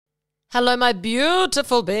Hello, my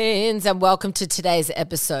beautiful beings, and welcome to today's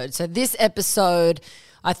episode. So this episode,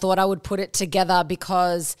 I thought I would put it together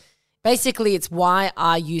because basically it's why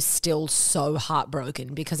are you still so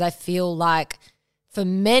heartbroken? Because I feel like for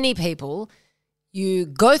many people, you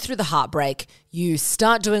go through the heartbreak, you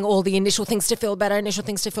start doing all the initial things to feel better,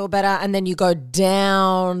 and then you go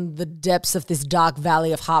down the depths of this dark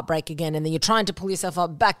valley of heartbreak again, and then you're trying to pull yourself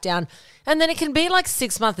up back down, and then it can be like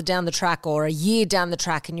 6 months down the track or a year down the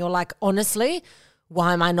track, and you're like, honestly,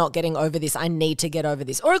 why am I not getting over this? I need to get over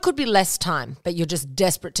this. Or it could be less time, but you're just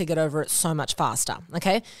desperate to get over it so much faster,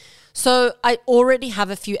 okay? So I already have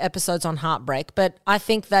a few episodes on heartbreak, but I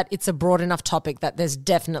think that it's a broad enough topic that there's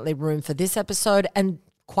definitely room for this episode and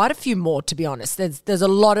quite a few more, to be honest. There's a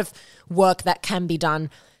lot of work that can be done.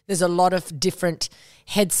 There's a lot of different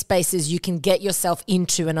headspaces you can get yourself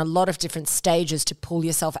into and a lot of different stages to pull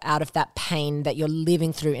yourself out of that pain that you're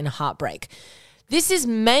living through in a heartbreak. This is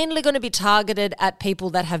mainly going to be targeted at people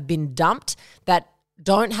that have been dumped, that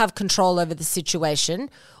don't have control over the situation,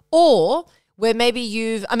 or where maybe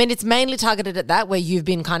it's mainly targeted at that, where you've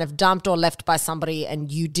been kind of dumped or left by somebody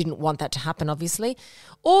and you didn't want that to happen, obviously.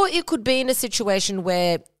 Or it could be in a situation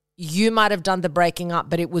where you might have done the breaking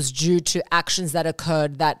up, but it was due to actions that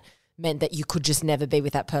occurred that meant that you could just never be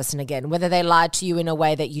with that person again. Whether they lied to you in a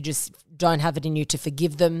way that you just don't have it in you to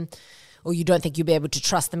forgive them, or you don't think you'll be able to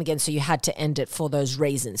trust them again, so you had to end it for those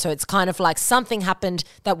reasons. So it's kind of like something happened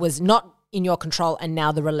that was not in your control and now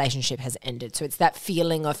the relationship has ended. So it's that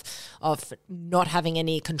feeling of not having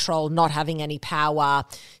any control, not having any power,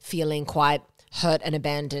 feeling quite hurt and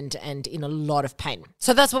abandoned and in a lot of pain.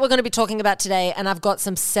 So that's what we're going to be talking about today. And I've got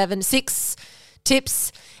some 6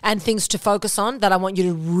 tips and things to focus on that I want you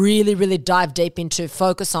to really, really dive deep into,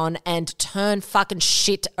 focus on and turn fucking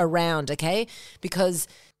shit around, okay? Because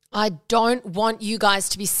I don't want you guys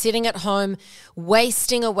to be sitting at home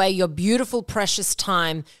wasting away your beautiful, precious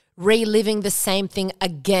time reliving the same thing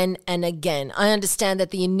again and again. I understand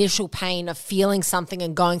that the initial pain of feeling something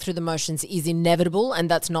and going through the motions is inevitable,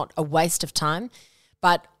 and that's not a waste of time.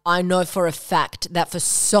 But I know for a fact that for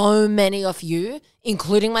so many of you,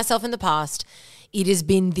 including myself in the past, it has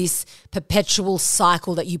been this perpetual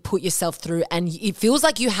cycle that you put yourself through and it feels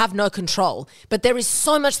like you have no control. But there is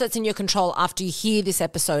so much that's in your control after you hear this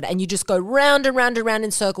episode and you just go round and round and round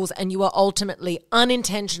in circles and you are ultimately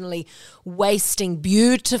unintentionally wasting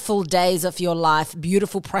beautiful days of your life,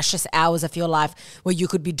 beautiful precious hours of your life where you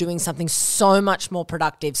could be doing something so much more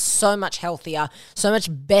productive, so much healthier, so much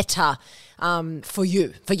better for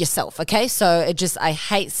you, for yourself, okay? So I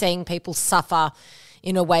hate seeing people suffer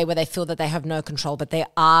in a way where they feel that they have no control, but there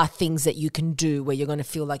are things that you can do where you're going to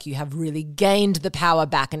feel like you have really gained the power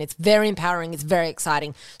back, and it's very empowering, it's very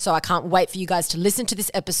exciting. So I can't wait for you guys to listen to this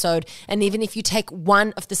episode, and even if you take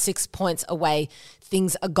one of the 6 points away,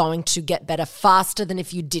 things are going to get better faster than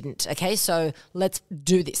if you didn't, okay? So let's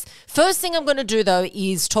do this. First thing I'm going to do, though,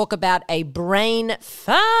 is talk about a brain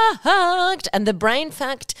fact, and the brain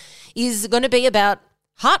fact is going to be about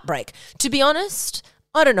heartbreak. To be honest,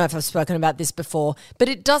 I don't know if I've spoken about this before, but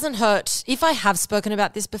it doesn't hurt. If I have spoken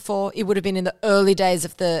about this before, it would have been in the early days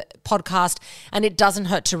of the podcast, and it doesn't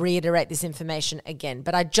hurt to reiterate this information again,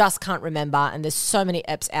 but I just can't remember, and there's so many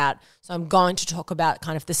eps out, so I'm going to talk about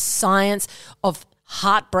kind of the science of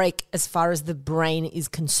heartbreak as far as the brain is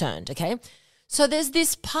concerned, okay? So there's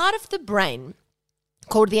this part of the brain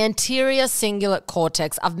called the anterior cingulate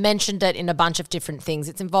cortex. I've mentioned it in a bunch of different things.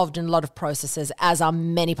 It's involved in a lot of processes, as are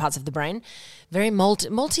many parts of the brain. Very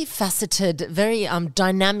multifaceted, very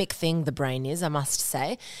dynamic thing the brain is, I must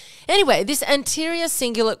say. Anyway, this anterior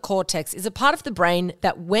cingulate cortex is a part of the brain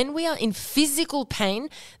that when we are in physical pain,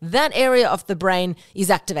 that area of the brain is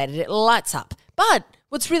activated. It lights up. But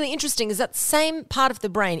what's really interesting is that same part of the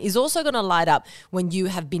brain is also going to light up when you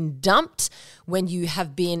have been dumped, when you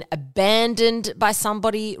have been abandoned by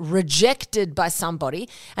somebody, rejected by somebody,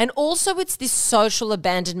 and also it's this social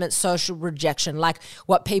abandonment, social rejection, like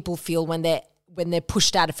what people feel when they're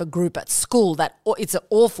pushed out of a group at school. That it's an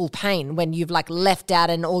awful pain when you've like left out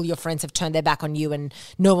and all your friends have turned their back on you and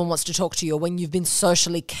no one wants to talk to you, or when you've been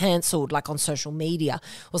socially cancelled, like on social media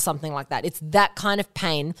or something like that. It's that kind of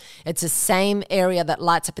pain. It's the same area that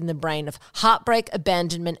lights up in the brain of heartbreak,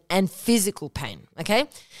 abandonment, and physical pain, okay?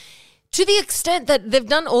 To the extent that they've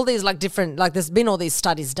done all these there's been all these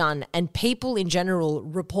studies done, and people in general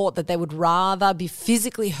report that they would rather be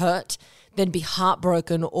physically hurt than be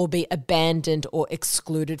heartbroken or be abandoned or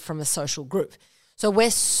excluded from a social group.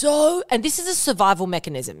 So and this is a survival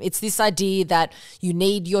mechanism. It's this idea that you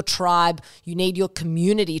need your tribe, you need your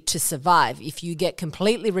community to survive. If you get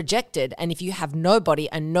completely rejected and if you have nobody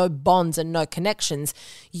and no bonds and no connections,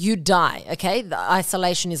 you die, okay? The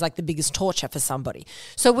isolation is like the biggest torture for somebody.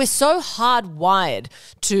 So we're so hardwired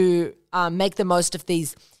to make the most of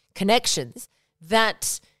these connections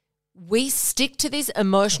that we stick to these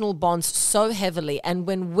emotional bonds so heavily. And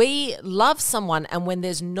when we love someone and when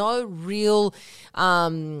there's no real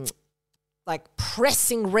like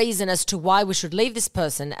pressing reason as to why we should leave this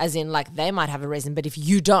person, as in like they might have a reason, but if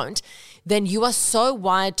you don't, then you are so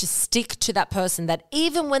wired to stick to that person that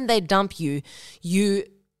even when they dump you, you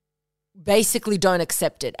basically don't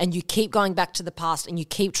accept it, and you keep going back to the past and you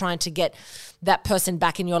keep trying to get that person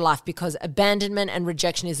back in your life, because abandonment and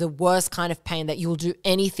rejection is the worst kind of pain that you'll do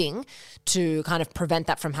anything to kind of prevent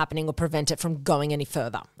that from happening or prevent it from going any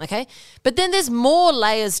further, okay? But then there's more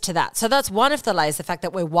layers to that. So that's one of the layers, the fact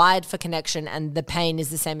that we're wired for connection and the pain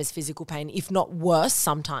is the same as physical pain, if not worse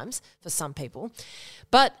sometimes for some people.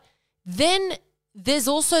 But then there's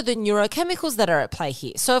also the neurochemicals that are at play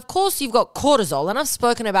here. So, of course, you've got cortisol, and I've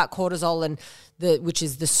spoken about cortisol, and which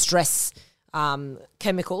is the stress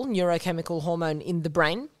chemical, neurochemical hormone in the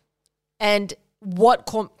brain, and what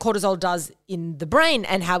cortisol does in the brain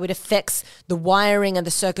and how it affects the wiring and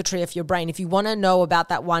the circuitry of your brain. If you want to know about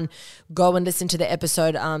that one, go and listen to the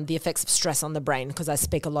episode, The Effects of Stress on the Brain, because I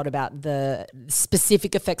speak a lot about the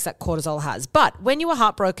specific effects that cortisol has. But when you are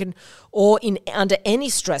heartbroken or under any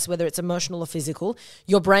stress, whether it's emotional or physical,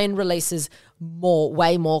 your brain releases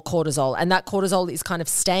way more cortisol. And that cortisol is kind of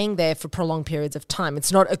staying there for prolonged periods of time.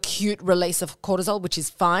 It's not acute release of cortisol, which is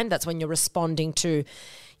fine. That's when you're responding to,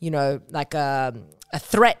 like a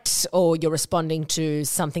threat, or you're responding to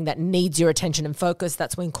something that needs your attention and focus.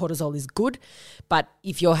 That's when cortisol is good. But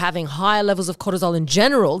if you're having higher levels of cortisol in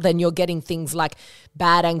general, then you're getting things like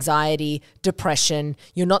bad anxiety, depression,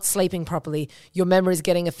 you're not sleeping properly, your memory is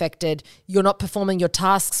getting affected, you're not performing your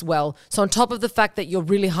tasks well. So on top of the fact that you're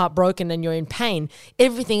really heartbroken and you're in pain,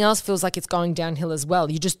 everything else feels like it's going downhill as well.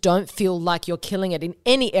 You just don't feel like you're killing it in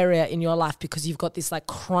any area in your life because you've got this like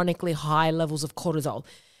chronically high levels of cortisol.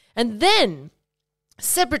 And then,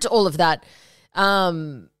 separate to all of that,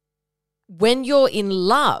 when you're in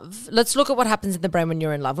love, let's look at what happens in the brain when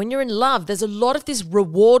you're in love. When you're in love, there's a lot of this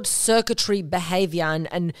reward circuitry behavior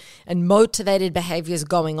and motivated behaviors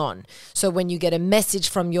going on. So when you get a message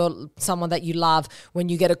from someone that you love, when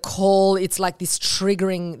you get a call, it's like this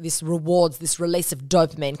triggering, this rewards, this release of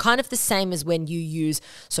dopamine, kind of the same as when you use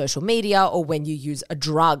social media or when you use a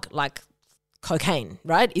drug like cocaine,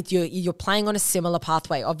 right? You're playing on a similar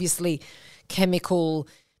pathway. Obviously, chemical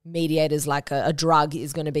mediators like a drug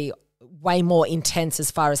is going to be way more intense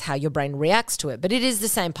as far as how your brain reacts to it, but it is the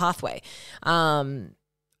same pathway.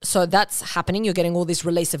 So that's happening. You're getting all this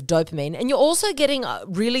release of dopamine, and you're also getting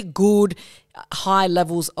really good high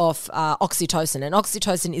levels of oxytocin. And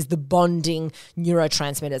oxytocin is the bonding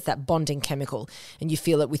neurotransmitter. It's that bonding chemical. And you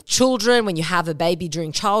feel it with children, when you have a baby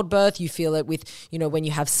during childbirth. You feel it with, when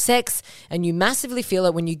you have sex. And you massively feel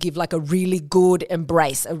it when you give like a really good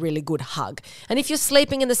embrace, a really good hug. And if you're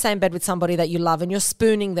sleeping in the same bed with somebody that you love and you're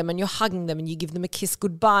spooning them and you're hugging them and you give them a kiss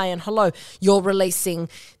goodbye and hello, you're releasing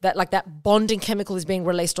that, like that bonding chemical is being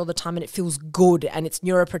released all the time, and it feels good and it's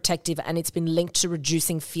neuroprotective, and it's been linked to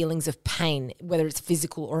reducing feelings of pain, whether it's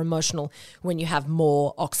physical or emotional. When you have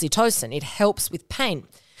more oxytocin, it helps with pain.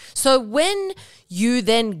 So when you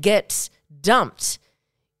then get dumped,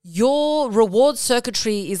 your reward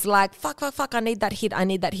circuitry is like, fuck, I need that hit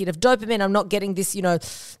of dopamine. I'm not getting this,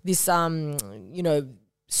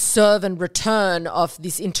 serve and return of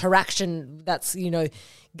this interaction that's,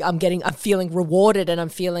 I'm feeling rewarded and I'm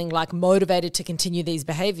feeling like motivated to continue these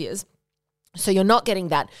behaviors. So you're not getting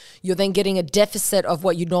that. You're then getting a deficit of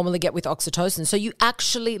what you normally get with oxytocin. So you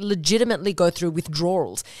actually legitimately go through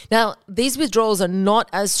withdrawals. Now, these withdrawals are not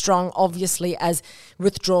as strong, obviously, as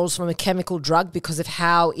withdrawals from a chemical drug because of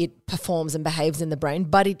how it performs and behaves in the brain,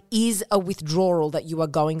 but it is a withdrawal that you are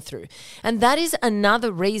going through. And that is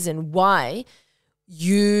another reason why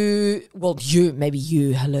you right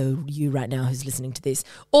now who's listening to this,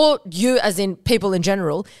 or you as in people in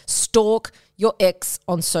general, stalk your ex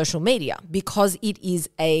on social media, because it is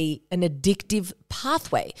an addictive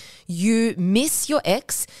pathway. You miss your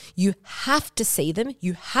ex, you have to see them,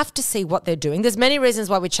 you have to see what they're doing. There's many reasons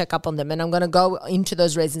why we check up on them, and I'm going to go into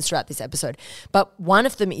those reasons throughout this episode. But one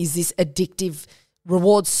of them is this addictive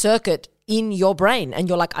reward circuit in your brain. And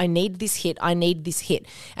you're like, I need this hit. I need this hit.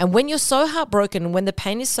 And when you're so heartbroken and when the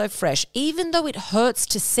pain is so fresh, even though it hurts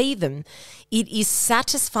to see them, it is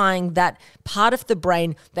satisfying that part of the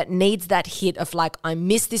brain that needs that hit of like, I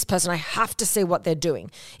miss this person. I have to see what they're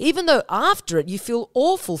doing. Even though after it, you feel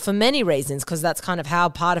awful for many reasons, because that's kind of how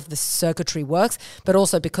part of the circuitry works, but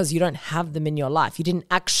also because you don't have them in your life. You didn't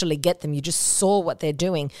actually get them. You just saw what they're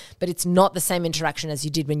doing, but it's not the same interaction as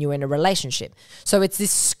you did when you were in a relationship. So it's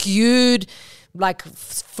this skewed, like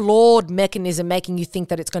flawed mechanism making you think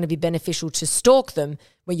that it's going to be beneficial to stalk them,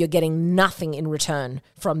 where you're getting nothing in return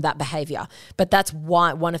from that behavior. But that's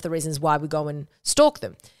why, one of the reasons why we go and stalk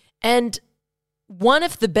them. And one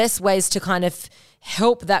of the best ways to kind of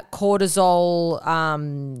help that cortisol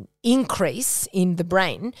increase in the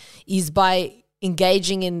brain is by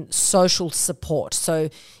engaging in social support. So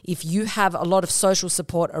if you have a lot of social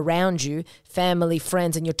support around you, family,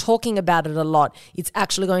 friends, and you're talking about it a lot, it's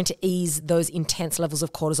actually going to ease those intense levels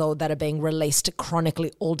of cortisol that are being released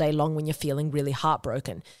chronically all day long when you're feeling really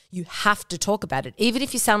heartbroken. You have to talk about it. Even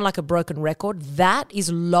if you sound like a broken record, that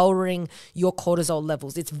is lowering your cortisol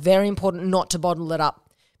levels. It's very important not to bottle it up,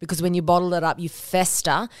 because when you bottle it up, you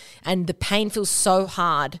fester and the pain feels so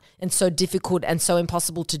hard and so difficult and so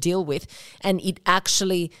impossible to deal with. And it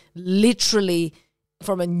actually literally,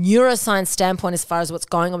 from a neuroscience standpoint, as far as what's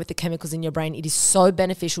going on with the chemicals in your brain, it is so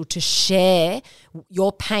beneficial to share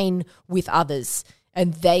your pain with others.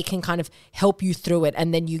 And they can kind of help you through it.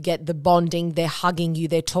 And then you get the bonding, they're hugging you,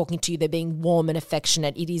 they're talking to you, they're being warm and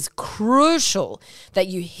affectionate. It is crucial that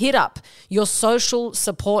you hit up your social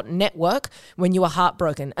support network when you are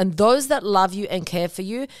heartbroken. And those that love you and care for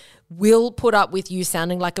you will put up with you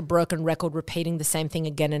sounding like a broken record, repeating the same thing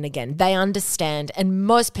again and again. They understand. And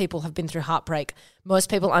most people have been through heartbreak. Most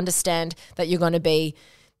people understand that you're going to be,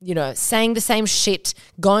 you know, saying the same shit,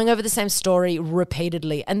 going over the same story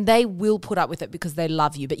repeatedly, and they will put up with it because they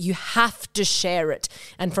love you, but you have to share it.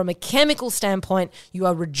 And from a chemical standpoint, you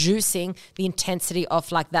are reducing the intensity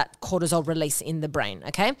of like that cortisol release in the brain,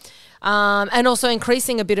 okay? And also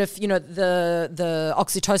increasing a bit of, you know, the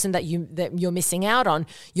oxytocin that you're missing out on,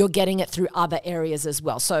 you're getting it through other areas as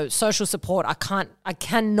well. So social support, I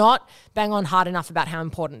cannot bang on hard enough about how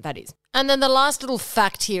important that is. And then the last little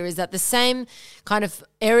fact here is that the same kind of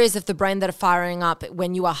areas of the brain that are firing up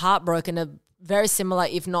when you are heartbroken are very similar,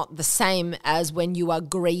 if not the same, as when you are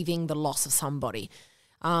grieving the loss of somebody.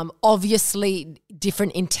 Obviously,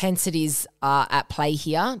 different intensities are at play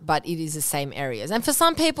here, but it is the same areas. And for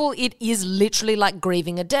some people, it is literally like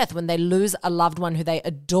grieving a death when they lose a loved one who they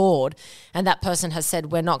adored and that person has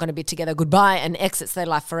said, we're not going to be together, goodbye, and exits their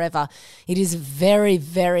life forever. It is very,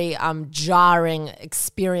 very jarring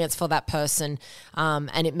experience for that person,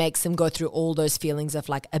 and it makes them go through all those feelings of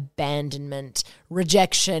like abandonment,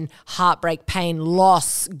 rejection, heartbreak, pain,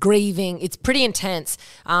 loss, grieving. It's pretty intense.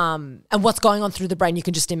 And what's going on through the brain, you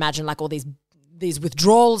can just imagine like all these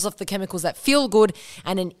withdrawals of the chemicals that feel good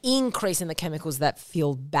and an increase in the chemicals that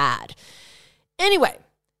feel bad. Anyway,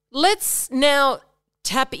 let's now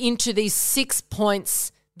tap into these 6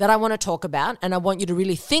 points that I want to talk about, and I want you to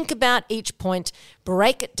really think about each point,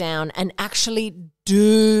 break it down, and actually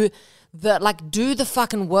do the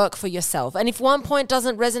fucking work for yourself. And if one point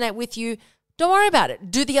doesn't resonate with you, don't worry about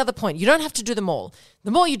it. Do the other point. You don't have to do them all.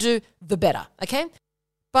 The more you do, the better, okay?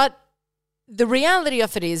 But the reality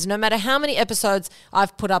of it is, no matter how many episodes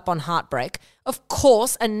I've put up on heartbreak, of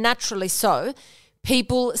course, and naturally so,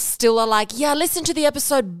 people still are like, yeah, listen to the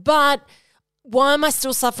episode, but why am I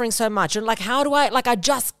still suffering so much? And like, how do I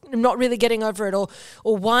just am not really getting over it, or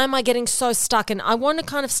why am I getting so stuck? And I want to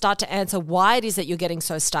kind of start to answer why it is that you're getting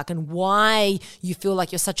so stuck and why you feel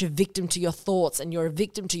like you're such a victim to your thoughts and you're a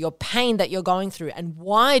victim to your pain that you're going through. And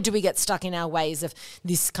why do we get stuck in our ways of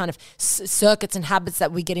this kind of circuits and habits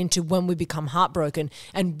that we get into when we become heartbroken?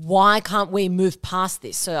 And why can't we move past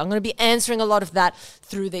this? So I'm going to be answering a lot of that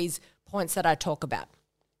through these points that I talk about.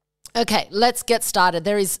 Okay, let's get started.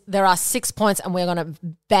 There are 6 points and we're going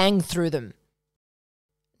to bang through them.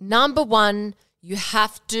 Number 1, you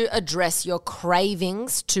have to address your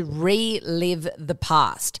cravings to relive the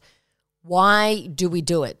past. Why do we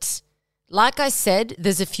do it? Like I said,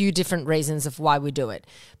 there's a few different reasons of why we do it.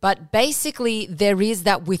 But basically, there is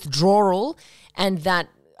that withdrawal and that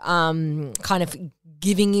kind of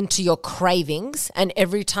giving into your cravings, and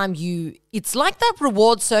every time it's like that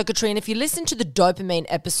reward circuitry. And if you listen to the dopamine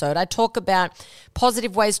episode, I talk about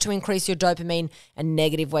positive ways to increase your dopamine and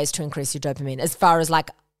negative ways to increase your dopamine, as far as like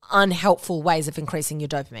unhelpful ways of increasing your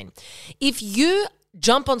dopamine. If you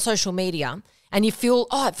jump on social media and you feel,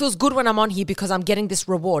 oh, it feels good when I'm on here because I'm getting this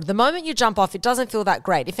reward. The moment you jump off, it doesn't feel that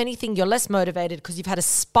great. If anything, you're less motivated because you've had a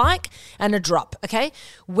spike and a drop, okay?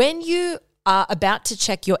 When you are about to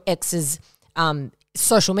check your ex's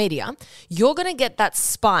social media, you're going to get that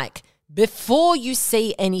spike before you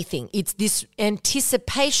see anything. It's this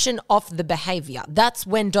anticipation of the behavior. That's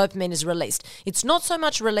when dopamine is released. It's not so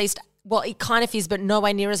much released, well, it kind of is, but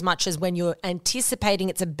nowhere near as much as when you're anticipating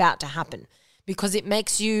it's about to happen, because it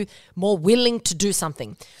makes you more willing to do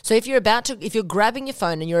something. So if you're grabbing your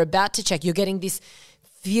phone and you're about to check, you're getting this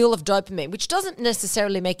feel of dopamine, which doesn't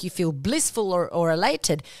necessarily make you feel blissful or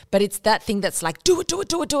elated, but it's that thing that's like, do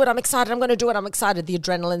it. I'm excited. I'm going to do it. I'm excited. The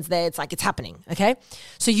adrenaline's there. It's like it's happening. Okay.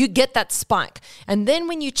 So you get that spike. And then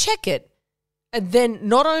when you check it, and then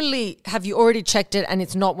not only have you already checked it and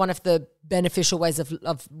it's not one of the beneficial ways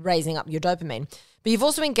of raising up your dopamine, but you've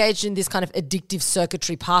also engaged in this kind of addictive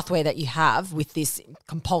circuitry pathway that you have with this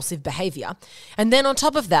compulsive behavior. And then on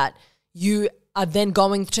top of that, you are then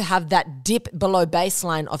going to have that dip below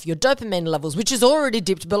baseline of your dopamine levels, which is already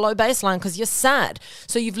dipped below baseline because you're sad.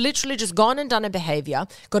 So you've literally just gone and done a behavior,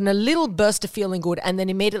 gotten a little burst of feeling good, and then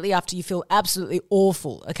immediately after you feel absolutely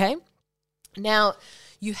awful, okay? Now,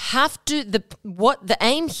 you have to, the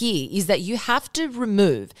aim here is that you have to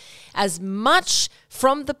remove as much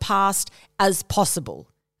from the past as possible.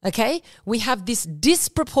 Okay, we have this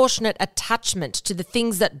disproportionate attachment to the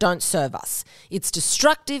things that don't serve us. It's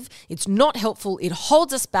destructive, it's not helpful, it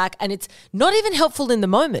holds us back, and it's not even helpful in the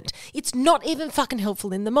moment. It's not even fucking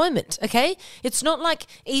helpful in the moment, okay? It's not like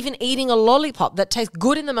even eating a lollipop that tastes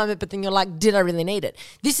good in the moment, but then you're like, did I really need it?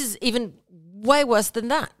 This is even way worse than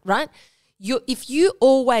that, right? If you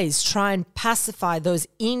always try and pacify those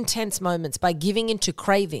intense moments by giving into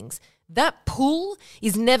cravings, that pull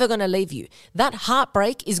is never going to leave you. That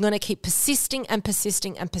heartbreak is going to keep persisting and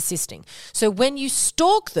persisting and persisting. So when you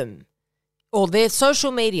stalk them or their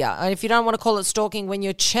social media, and if you don't want to call it stalking, when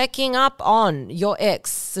you're checking up on your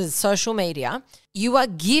ex's social media, you are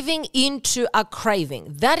giving into a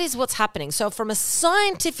craving. That is what's happening. So from a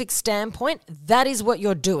scientific standpoint, that is what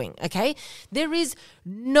you're doing, okay? There is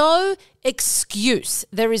no excuse.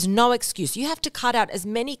 There is no excuse. You have to cut out as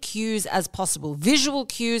many cues as possible. Visual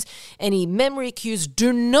cues, any memory cues.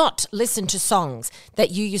 Do not listen to songs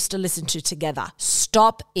that you used to listen to together.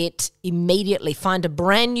 Stop it immediately. Find a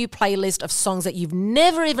brand new playlist of songs that you've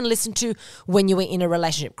never even listened to when you were in a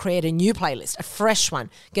relationship. Create a new playlist, a fresh one.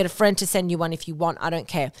 Get a friend to send you one if you want. I don't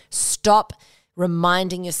care. Stop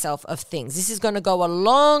reminding yourself of things. This is going to go a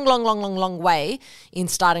long way in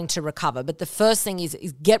starting to recover. But the first thing is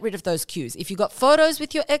get rid of those cues. If you've got photos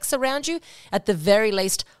with your ex around you, at the very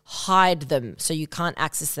least, hide them so you can't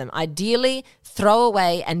access them. Ideally, throw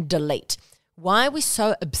away and delete. Why are we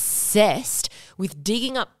so obsessed with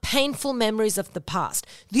digging up painful memories of the past?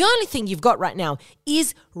 The only thing you've got right now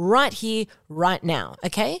is right here, right now,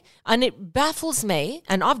 okay? And it baffles me,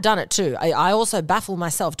 and I've done it too. I also baffle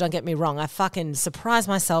myself, don't get me wrong. I fucking surprise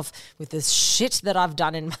myself with this shit that I've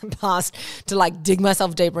done in my past to like dig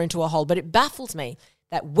myself deeper into a hole. But it baffles me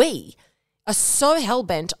that we are so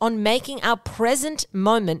hell-bent on making our present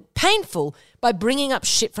moment painful by bringing up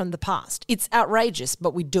shit from the past. It's outrageous,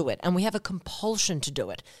 but we do it, and we have a compulsion to do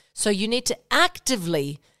it. So you need to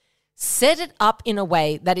actively set it up in a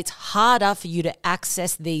way that it's harder for you to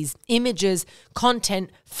access these images, content,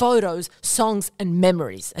 photos, songs, and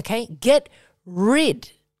memories, okay? Get rid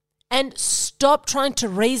and stop trying to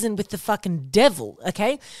reason with the fucking devil,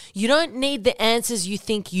 okay? You don't need the answers you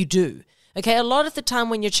think you do. Okay, a lot of the time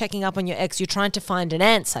when you're checking up on your ex, you're trying to find an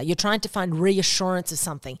answer. You're trying to find reassurance of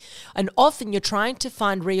something. And often you're trying to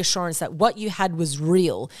find reassurance that what you had was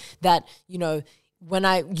real, that, you know, when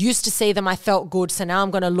I used to see them, I felt good. So now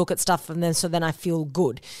I'm going to look at stuff from them so then I feel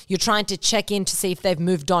good. You're trying to check in to see if they've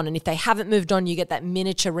moved on. And if they haven't moved on, you get that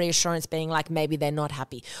miniature reassurance being like, maybe they're not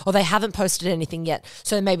happy. Or they haven't posted anything yet.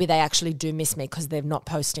 So maybe they actually do miss me because they're not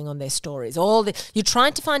posting on their stories. You're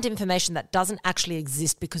trying to find information that doesn't actually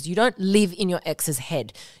exist because you don't live in your ex's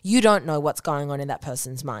head. You don't know what's going on in that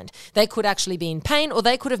person's mind. They could actually be in pain, or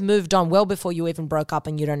they could have moved on well before you even broke up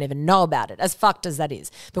and you don't even know about it, as fucked as that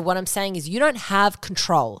is. But what I'm saying is you don't have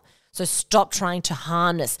control. So stop trying to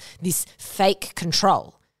harness this fake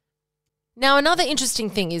control. Now, another interesting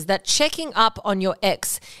thing is that checking up on your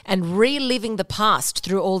ex and reliving the past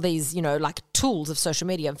through all these, you know, like tools of social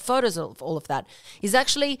media and photos of all of that is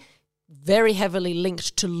actually very heavily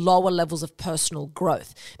linked to lower levels of personal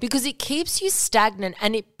growth because it keeps you stagnant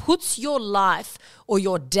and it puts your life or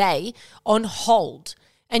your day on hold.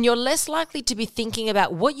 And you're less likely to be thinking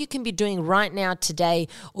about what you can be doing right now today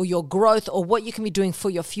or your growth or what you can be doing for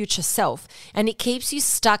your future self. And it keeps you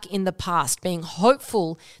stuck in the past, being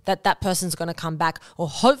hopeful that that person's going to come back or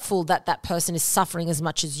hopeful that that person is suffering as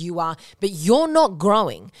much as you are. But you're not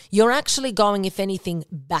growing. You're actually going, if anything,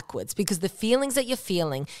 backwards, because the feelings that you're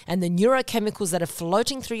feeling and the neurochemicals that are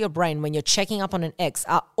floating through your brain when you're checking up on an ex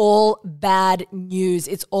are all bad news.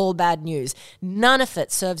 It's all bad news. None of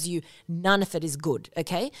it serves you. None of it is good,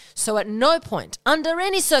 okay? So at no point, under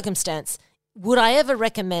any circumstance, would I ever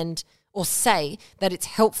recommend or say that it's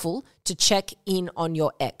helpful to check in on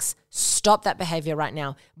your ex. Stop that behavior right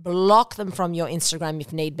now. Block them from your Instagram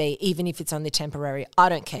if need be, even if it's only temporary. I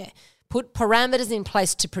don't care. Put parameters in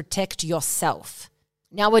place to protect yourself.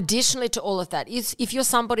 Now, additionally to all of that, if you're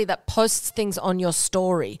somebody that posts things on your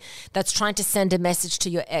story that's trying to send a message to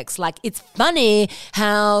your ex, like it's funny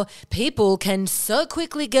how people can so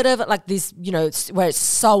quickly get over like this, where it's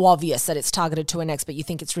so obvious that it's targeted to an ex, but you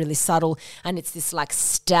think it's really subtle and it's this like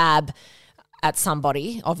stab at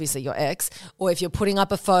somebody, obviously your ex, or if you're putting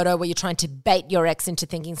up a photo where you're trying to bait your ex into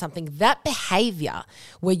thinking something, that behavior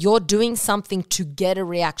where you're doing something to get a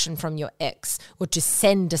reaction from your ex or to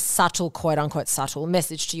send a subtle, quote unquote, subtle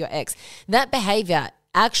message to your ex, that behavior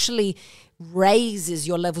actually raises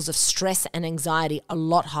your levels of stress and anxiety a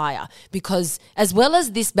lot higher, because as well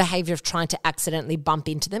as this behavior of trying to accidentally bump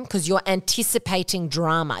into them, because you're anticipating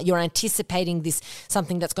drama, you're anticipating this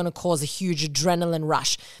something that's going to cause a huge adrenaline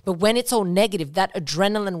rush. But when it's all negative, that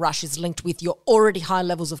adrenaline rush is linked with your already high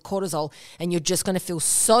levels of cortisol, and you're just going to feel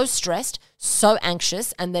so stressed, so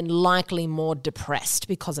anxious, and then likely more depressed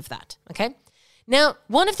because of that, okay? Now,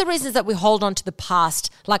 one of the reasons that we hold on to the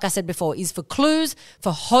past, like I said before, is for clues,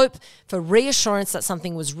 for hope, for reassurance that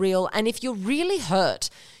something was real. And if you're really hurt,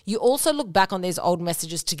 you also look back on these old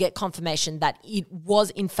messages to get confirmation that it was,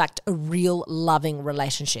 in fact, a real loving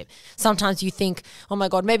relationship. Sometimes you think, oh my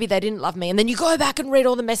God, maybe they didn't love me. And then you go back and read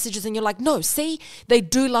all the messages and you're like, no, see, they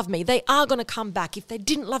do love me. They are going to come back. If they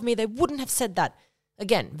didn't love me, they wouldn't have said that.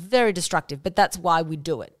 Again, very destructive, but that's why we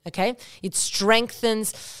do it, okay? It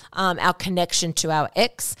strengthens our connection to our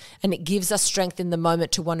ex, and it gives us strength in the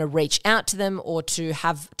moment to want to reach out to them or to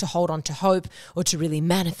have to hold on to hope or to really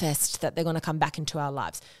manifest that they're going to come back into our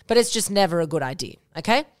lives. But it's just never a good idea,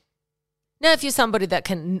 okay? Now, if you're somebody that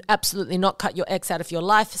can absolutely not cut your ex out of your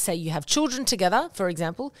life, say you have children together, for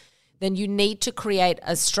example, then you need to create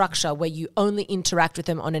a structure where you only interact with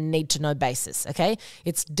them on a need-to-know basis, okay?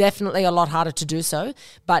 It's definitely a lot harder to do so,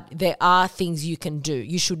 but there are things you can do.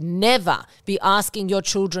 You should never be asking your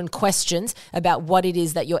children questions about what it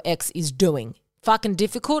is that your ex is doing. Fucking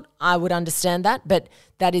difficult, I would understand that, but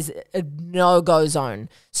that is a no-go zone.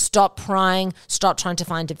 Stop prying, stop trying to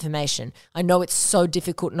find information. I know it's so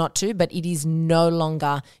difficult not to, but it is no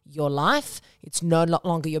longer your life. It's no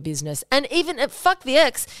longer your business. And even, fuck the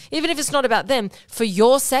ex, even if it's not about them, for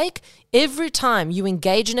your sake, every time you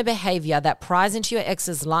engage in a behavior that pries into your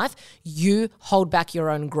ex's life, you hold back your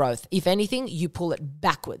own growth. If anything, you pull it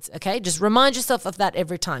backwards, okay? Just remind yourself of that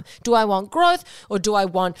every time. Do I want growth, or do I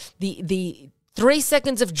want the 3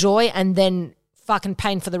 seconds of joy and then fucking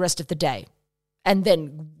pain for the rest of the day, and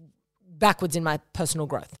then backwards in my personal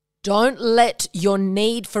growth? Don't let your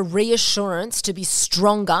need for reassurance to be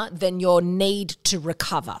stronger than your need to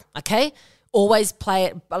recover, okay? Always play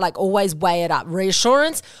it, always weigh it up.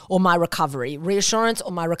 Reassurance or my recovery? Reassurance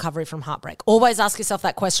or my recovery from heartbreak? Always ask yourself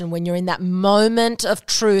that question when you're in that moment of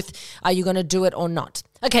truth. Are you going to do it or not?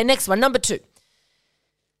 Okay, next one, number 2.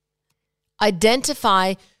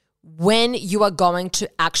 Identify when you are going to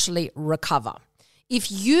actually recover.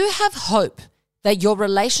 If you have hope that your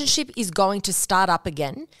relationship is going to start up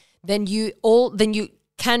again, then you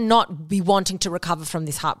cannot be wanting to recover from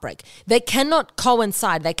this heartbreak. They cannot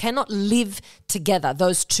coincide. They cannot live together,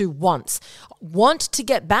 those two wants. Want to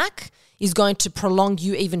get back is going to prolong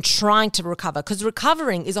you even trying to recover, because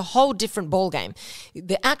recovering is a whole different ballgame.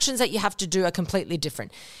 The actions that you have to do are completely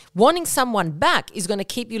different. Wanting someone back is going to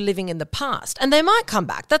keep you living in the past, and they might come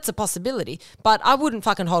back. That's a possibility, but I wouldn't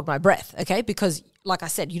fucking hold my breath, okay? Because like I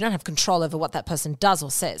said, you don't have control over what that person does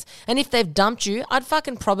or says. And if they've dumped you, I'd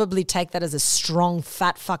fucking probably take that as a strong,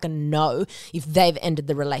 fat fucking no if they've ended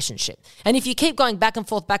the relationship. And if you keep going back and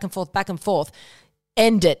forth,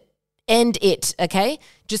 end it. End it, okay?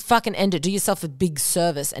 Just fucking end it. Do yourself a big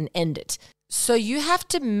service and end it. So you have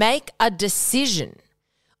to make a decision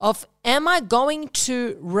of, am I going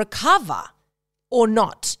to recover or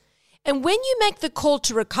not? And when you make the call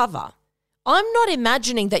to recover, I'm not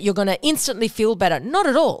imagining that you're going to instantly feel better. Not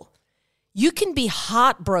at all. You can be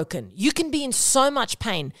heartbroken. You can be in so much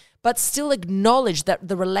pain, but still acknowledge that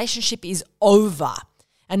the relationship is over.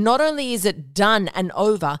 And not only is it done and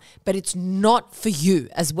over, but it's not for you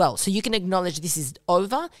as well. So you can acknowledge this is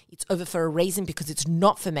over. It's over for a reason because it's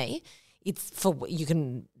not for me. You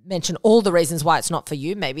can mention all the reasons why it's not for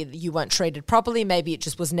you. Maybe you weren't treated properly. Maybe it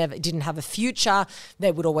just didn't have a future.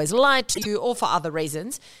 They would always lie to you, or for other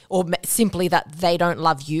reasons, or simply that they don't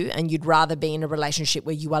love you and you'd rather be in a relationship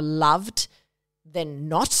where you are loved than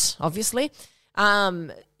not, obviously.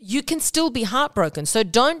 You can still be heartbroken. So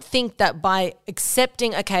don't think that by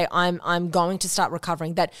accepting, okay, I'm going to start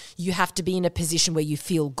recovering, that you have to be in a position where you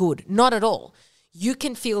feel good. Not at all. You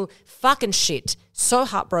can feel fucking shit, so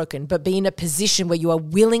heartbroken, but be in a position where you are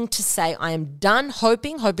willing to say, I am done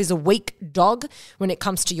hoping. Hope is a weak dog when it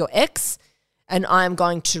comes to your ex, and I am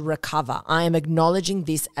going to recover. I am acknowledging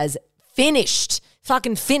this as finished,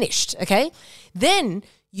 fucking finished, okay? Then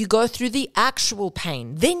you go through the actual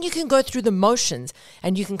pain. Then you can go through the motions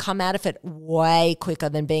and you can come out of it way quicker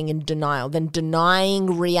than being in denial, than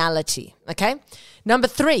denying reality, okay? Number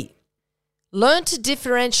 3. Learn to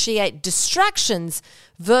differentiate distractions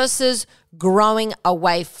versus growing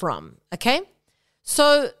away from, okay?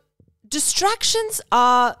 So distractions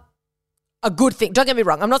are a good thing. Don't get me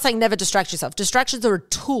wrong. I'm not saying never distract yourself. Distractions are a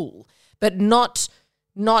tool, but not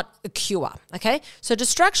a cure, okay? So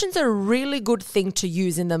distractions are a really good thing to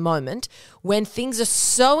use in the moment when things are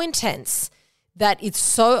so intense that it's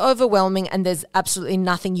so overwhelming and there's absolutely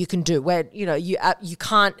nothing you can do, where you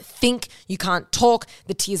can't think, you can't talk,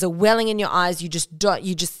 the tears are welling in your eyes,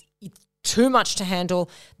 it's too much to handle.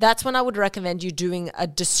 That's when I would recommend you doing a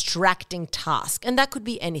distracting task, and that could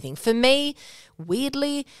be anything. For me,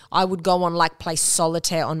 weirdly, I would go on play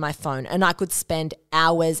solitaire on my phone, and I could spend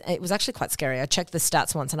hours. It was actually quite scary. I checked the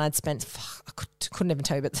stats once and I'd spent couldn't even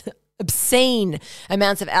tell you, but obscene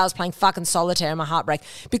amounts of hours playing fucking solitaire in my heartbreak,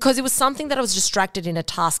 because it was something that I was distracted in a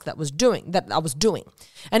task that I was doing.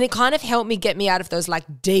 And it kind of helped me get me out of those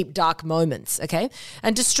deep, dark moments, okay?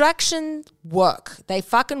 And distractions work. They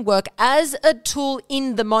fucking work as a tool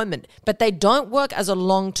in the moment, but they don't work as a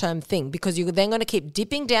long-term thing, because you're then going to keep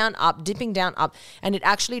dipping down, up, and it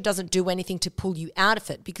actually doesn't do anything to pull you out of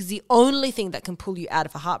it, because the only thing that can pull you out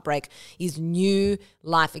of a heartbreak is new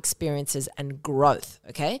life experiences and growth,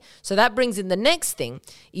 okay? So that brings in the next thing,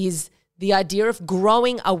 is the idea of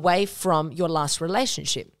growing away from your last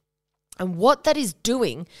relationship. And what that is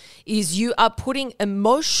doing is you are putting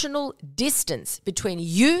emotional distance between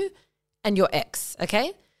you and your ex,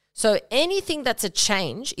 okay? So anything that's a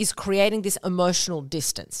change is creating this emotional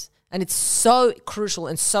distance. And it's so crucial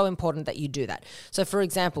and so important that you do that. So, for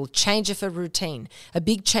example, change of a routine, a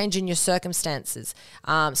big change in your circumstances,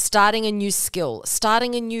 starting a new skill,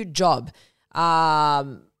 starting a new job,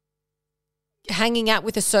 hanging out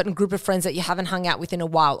with a certain group of friends that you haven't hung out with in a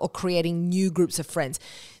while, or creating new groups of friends.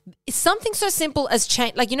 It's something so simple as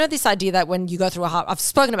change. This idea that when you go through I've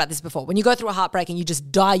spoken about this before, when you go through a heartbreak and you just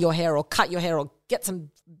dye your hair or cut your hair or get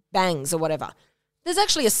some bangs or whatever, there's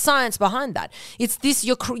actually a science behind that. It's this,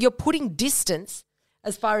 you're putting distance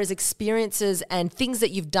as far as experiences and things that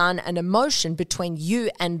you've done and emotion between you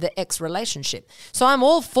and the ex relationship. So I'm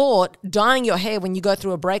all for dyeing your hair when you go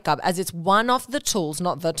through a breakup, as it's one of the tools,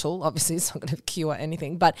 not the tool, obviously it's not going to cure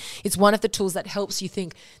anything, but it's one of the tools that helps you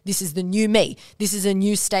think, this is the new me. This is a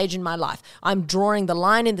new stage in my life. I'm drawing the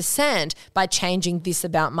line in the sand by changing this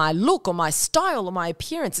about my look or my style or my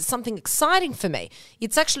appearance. It's something exciting for me.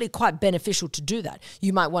 It's actually quite beneficial to do that.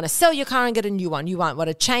 You might want to sell your car and get a new one. You might want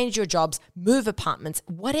to change your jobs, move apartments,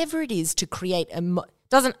 whatever it is to create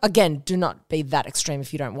do not be that extreme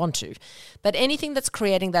if you don't want to, but anything that's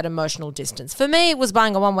creating that emotional distance. For me, it was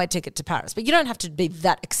buying a one-way ticket to Paris, but you don't have to be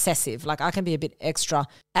that excessive. I can be a bit extra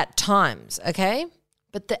at times, okay?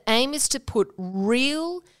 But the aim is to put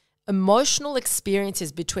real emotional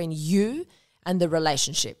experiences between you and the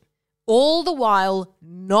relationship, all the while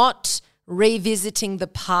not revisiting the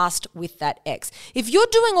past with that ex. If you're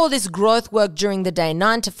doing all this growth work during the day,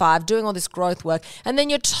 9 to 5, doing all this growth work, and then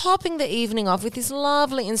you're topping the evening off with this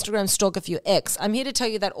lovely Instagram stalk of your ex, I'm here to tell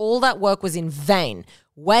you that all that work was in vain,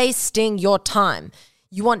 wasting your time.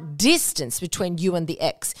 You want distance between you and the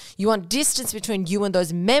ex. You want distance between you and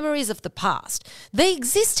those memories of the past. They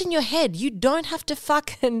exist in your head. You don't have to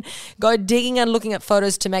fucking go digging and looking at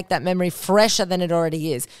photos to make that memory fresher than it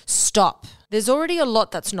already is. Stop. There's already a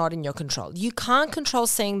lot that's not in your control. You can't control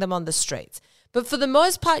seeing them on the streets. But for the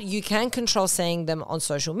most part, you can control seeing them on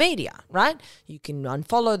social media, right? You can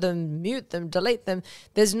unfollow them, mute them, delete them.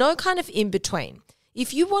 There's no kind of in-between.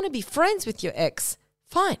 If you want to be friends with your ex,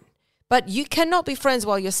 fine. But you cannot be friends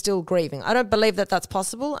while you're still grieving. I don't believe that that's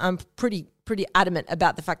possible. I'm pretty pretty adamant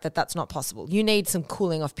about the fact that that's not possible. You need some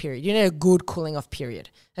cooling off period. You need a good cooling off period,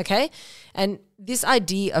 okay? And this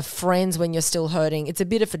idea of friends when you're still hurting, it's a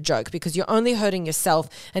bit of a joke because you're only hurting yourself.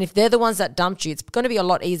 And if they're the ones that dumped you, it's going to be a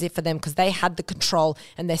lot easier for them because they had the control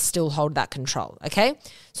and they still hold that control, okay?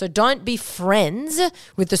 So don't be friends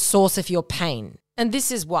with the source of your pain. And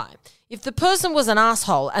this is why. If the person was an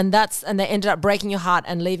asshole and they ended up breaking your heart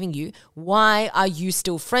and leaving you, why are you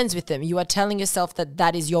still friends with them? You are telling yourself that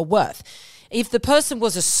that is your worth. If the person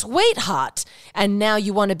was a sweetheart and now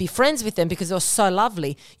you want to be friends with them because they're so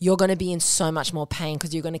lovely, you're going to be in so much more pain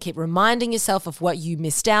because you're going to keep reminding yourself of what you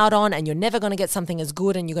missed out on and you're never going to get something as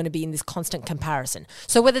good and you're going to be in this constant comparison.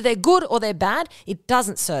 So whether they're good or they're bad, it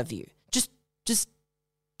doesn't serve you. Just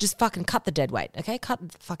fucking cut the dead weight, okay? Cut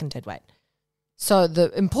the fucking dead weight. So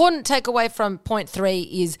the important takeaway from point 3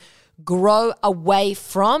 is grow away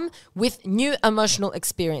from with new emotional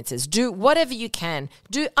experiences. Do whatever you can.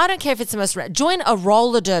 I don't care if it's the most join a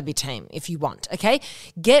roller derby team if you want, okay?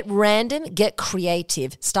 Get random, get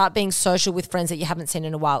creative. Start being social with friends that you haven't seen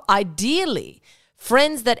in a while. Ideally,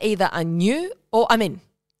 friends that either are new or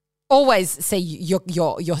always say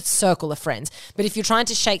your circle of friends. But if you're trying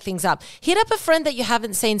to shake things up, hit up a friend that you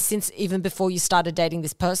haven't seen since even before you started dating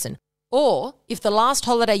this person. Or if the last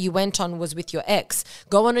holiday you went on was with your ex,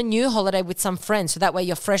 go on a new holiday with some friends so that way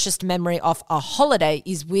your freshest memory of a holiday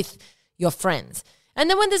is with your friends. And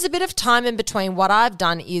then when there's a bit of time in between, what I've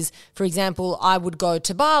done is, for example, I would go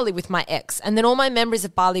to Bali with my ex and then all my memories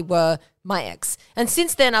of Bali were my ex. And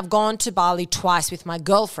since then, I've gone to Bali twice with my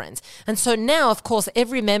girlfriends. And so now, of course,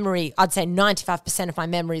 every memory, I'd say 95% of my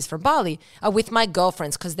memories from Bali are with my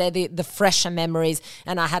girlfriends because they're the fresher memories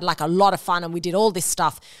and I had like a lot of fun and we did all this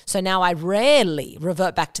stuff. So now I rarely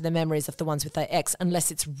revert back to the memories of the ones with their ex unless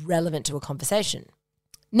it's relevant to a conversation.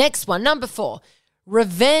 Next one, number 4,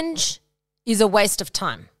 revenge is a waste of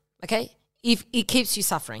time, okay? If it keeps you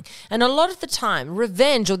suffering. And a lot of the time,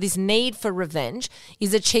 revenge or this need for revenge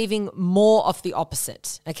is achieving more of the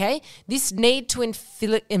opposite, okay? This need to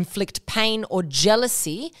inflict pain or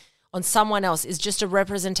jealousy on someone else is just a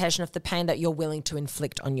representation of the pain that you're willing to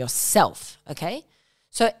inflict on yourself, okay?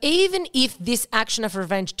 So even if this action of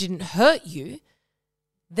revenge didn't hurt you,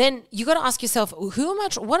 then you got to ask yourself,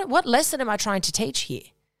 what lesson am I trying to teach here?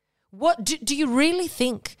 What do you really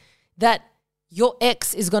think that your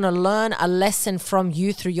ex is going to learn a lesson from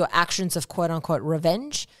you through your actions of quote-unquote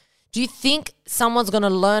revenge? Do you think someone's going to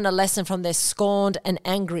learn a lesson from their scorned and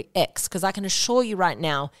angry ex? Because I can assure you right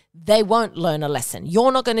now, they won't learn a lesson.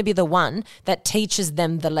 You're not going to be the one that teaches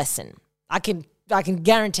them the lesson. I can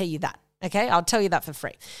guarantee you that, okay? I'll tell you that for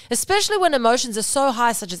free. Especially when emotions are so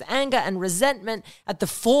high, such as anger and resentment at the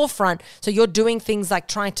forefront, so you're doing things like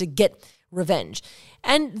trying to get revenge.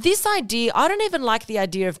 And this idea, I don't even like the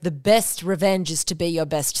idea of the best revenge is to be your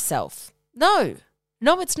best self. No,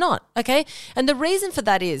 it's not, okay? And the reason for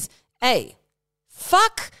that is,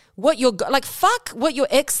 fuck what your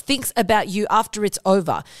ex thinks about you after it's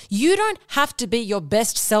over. You don't have to be your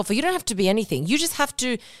best self or you don't have to be anything. You just have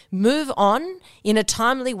to move on in a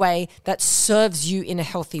timely way that serves you in a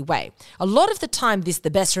healthy way. A lot of the time,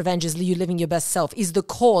 the best revenge is you living your best self is the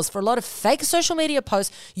cause for a lot of fake social media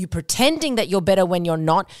posts, you pretending that you're better when you're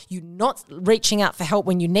not, you not reaching out for help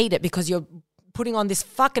when you need it because you're putting on this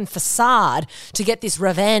fucking facade to get this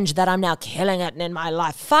revenge that I'm now killing it in my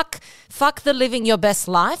life. Fuck the living your best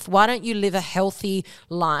life. Why don't you live a healthy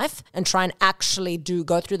life and try and actually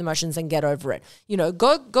go through the motions and get over it?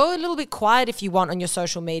 Go a little bit quiet if you want on your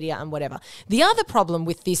social media and whatever. The other problem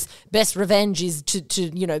with this best revenge is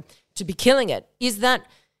to be killing it is that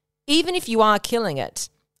even if you are killing it,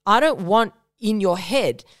 I don't want in your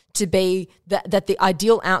head to be that the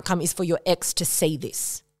ideal outcome is for your ex to see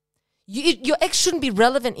this. Your ex shouldn't be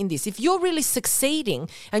relevant in this. If you're really succeeding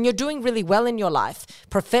and you're doing really well in your life,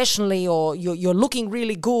 professionally, or you're looking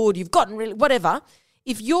really good, you've gotten really, whatever,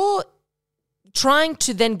 if you're trying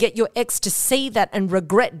to then get your ex to see that and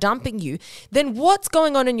regret dumping you, then what's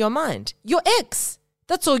going on in your mind? Your ex.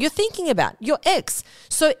 That's all you're thinking about, your ex.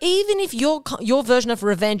 So even if your version of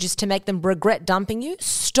revenge is to make them regret dumping you,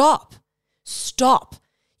 stop.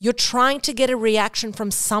 You're trying to get a reaction from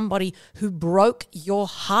somebody who broke your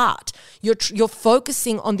heart. You're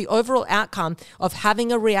focusing on the overall outcome of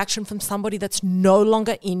having a reaction from somebody that's no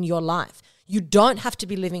longer in your life. You don't have to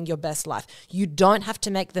be living your best life. You don't have to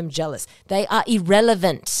make them jealous. They are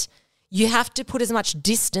irrelevant. You have to put as much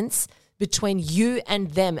distance between you and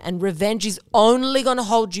them, and revenge is only going to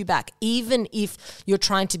hold you back, even if you're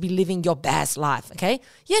trying to be living your best life, okay?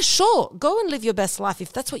 Yeah, sure, go and live your best life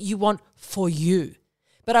if that's what you want for you.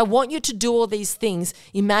 But I want you to do all these things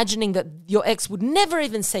imagining that your ex would never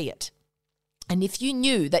even see it. And if you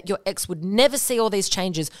knew that your ex would never see all these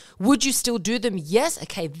changes, would you still do them? Yes.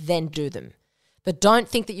 Okay, then do them. But don't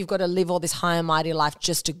think that you've got to live all this high and mighty life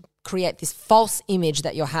just to create this false image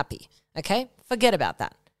that you're happy. Okay? Forget about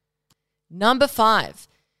that. Number 5,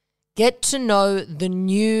 get to know the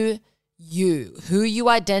new you, who you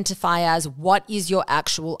identify as, what is your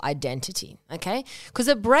actual identity, okay? Because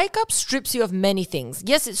a breakup strips you of many things.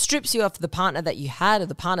 Yes, it strips you of the partner that you had or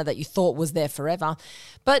the partner that you thought was there forever,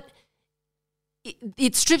 but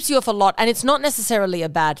it strips you off a lot, and it's not necessarily a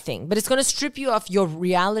bad thing, but it's going to strip you off your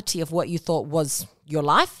reality of what you thought was your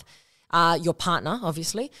life, your partner,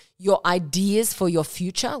 obviously, your ideas for your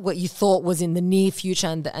future, what you thought was in the near future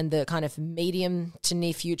and the kind of medium to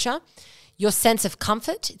near future, your sense of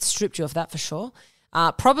comfort, it stripped you of that for sure.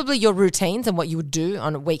 Probably your routines and what you would do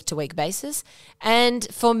on a week-to-week basis. And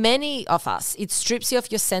for many of us, it strips you of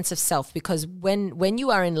your sense of self, because when you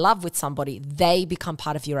are in love with somebody, they become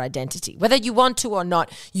part of your identity. Whether you want to or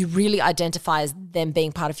not, you really identify as them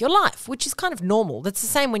being part of your life, which is kind of normal. That's the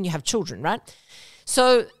same when you have children, right?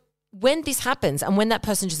 So when this happens and when that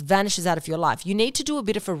person just vanishes out of your life, you need to do a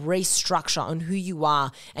bit of a restructure on who you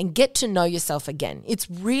are and get to know yourself again. It's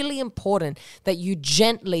really important that you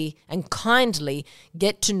gently and kindly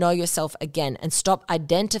get to know yourself again and stop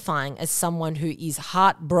identifying as someone who is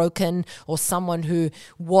heartbroken or someone who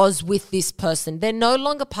was with this person. They're no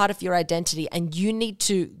longer part of your identity, and you need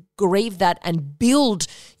to grieve that and build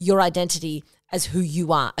your identity as who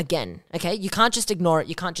you are again, okay? You can't just ignore it.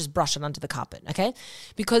 You can't just brush it under the carpet, okay?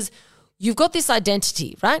 Because you've got this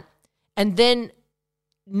identity, right? And then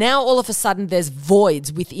now all of a sudden there's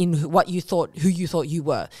voids within who you thought you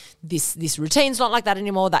were. This routine's not like that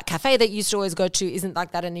anymore. That cafe that you used to always go to isn't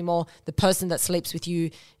like that anymore. The person that sleeps with you,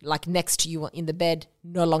 like next to you in the bed,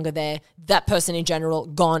 no longer there. That person in general,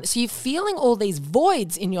 gone. So you're feeling all these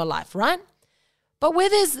voids in your life, right? But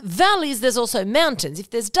where there's valleys, there's also mountains.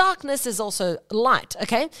 If there's darkness, there's also light,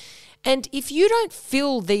 okay? And if you don't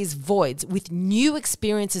fill these voids with new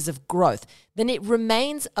experiences of growth, then it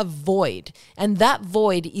remains a void. And that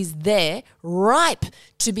void is there, ripe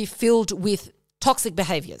to be filled with toxic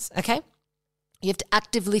behaviors, okay? You have to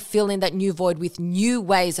actively fill in that new void with new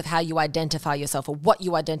ways of how you identify yourself, or what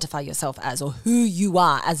you identify yourself as, or who you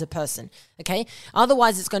are as a person, okay?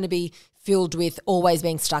 Otherwise, it's going to be filled with always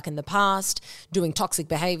being stuck in the past, doing toxic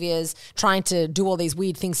behaviors, trying to do all these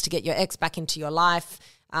weird things to get your ex back into your life,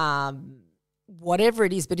 whatever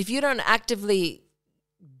it is. But if you don't actively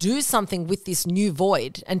do something with this new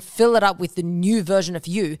void and fill it up with the new version of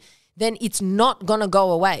you, then it's not going to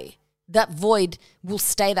go away. That void will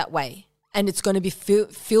stay that way. And it's going to be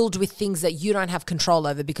filled with things that you don't have control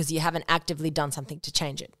over because you haven't actively done something to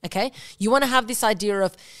change it, okay? You want to have this idea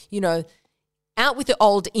of, out with the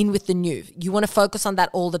old, in with the new. You want to focus on that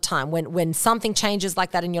all the time. When something changes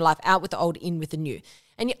like that in your life, out with the old, in with the new.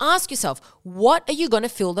 And you ask yourself, what are you going to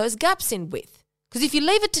fill those gaps in with? Because if you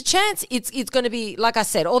leave it to chance, it's going to be, like I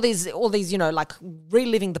said, all these, like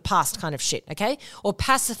reliving the past kind of shit, okay? Or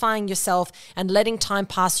pacifying yourself and letting time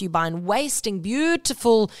pass you by and wasting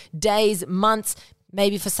beautiful days, months,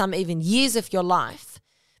 maybe for some even years of your life,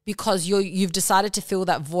 because you've decided to fill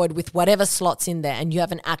that void with whatever slots in there and you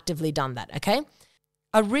haven't actively done that, okay?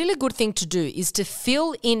 A really good thing to do is to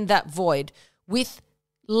fill in that void with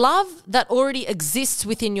love that already exists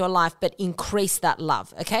within your life, but increase that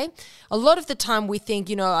love, okay? A lot of the time we think,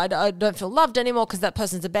 I don't feel loved anymore because that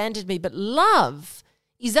person's abandoned me, but love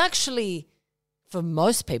is actually, for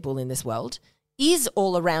most people in this world, is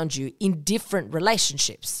all around you in different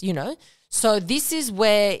relationships, So this is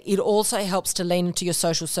where it also helps to lean into your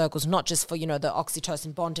social circles, not just for, the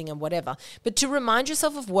oxytocin bonding and whatever, but to remind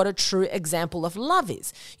yourself of what a true example of love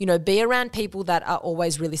is. Be around people that are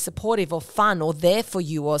always really supportive or fun or there for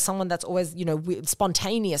you, or someone that's always,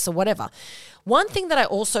 spontaneous or whatever. One thing that I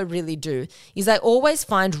also really do is I always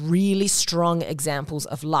find really strong examples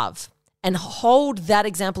of love and hold that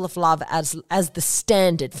example of love as the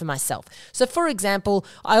standard for myself. So for example,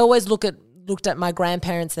 I always looked at my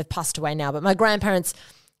grandparents. They've passed away now, but my grandparents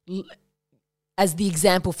as the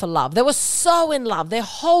example for love. They were so in love. Their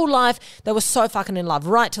whole life, they were so fucking in love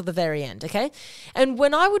right till the very end, okay? And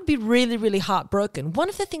when I would be really, really heartbroken, one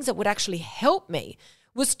of the things that would actually help me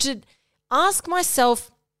was to ask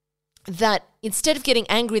myself that instead of getting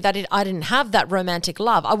angry that I didn't have that romantic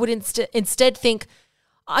love, I would instead think,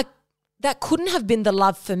 that couldn't have been the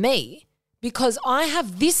love for me because I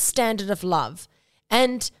have this standard of love.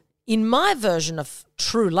 And in my version of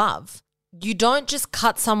true love, you don't just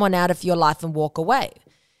cut someone out of your life and walk away.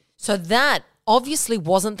 So that obviously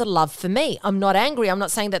wasn't the love for me. I'm not angry. I'm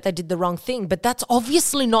not saying that they did the wrong thing, but that's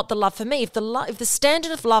obviously not the love for me. If the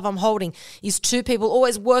standard of love I'm holding is two people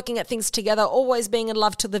always working at things together, always being in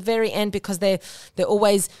love till the very end because they're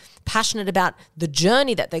always passionate about the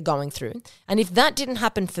journey that they're going through. And if that didn't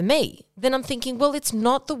happen for me, then I'm thinking, well, it's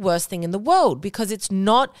not the worst thing in the world because it's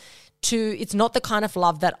not the kind of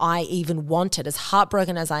love that I even wanted, as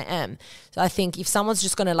heartbroken as I am. So I think if someone's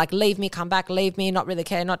just going to like leave me, come back, leave me, not really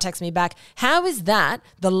care, not text me back, how is that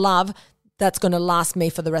the love that's going to last me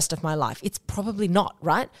for the rest of my life? It's probably not,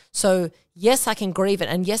 right? So yes, I can grieve it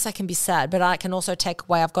and yes, I can be sad, but I can also take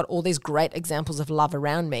away, I've got all these great examples of love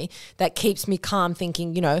around me that keeps me calm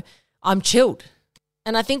thinking, I'm chilled.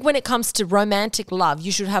 And I think when it comes to romantic love,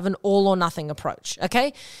 you should have an all or nothing approach,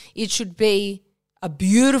 okay? It should be a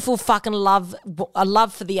beautiful fucking love, a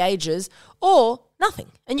love for the ages, or nothing.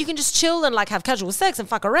 And you can just chill and like have casual sex and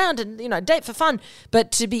fuck around and, date for fun.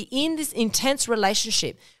 But to be in this intense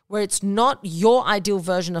relationship where it's not your ideal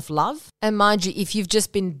version of love, and mind you, if you've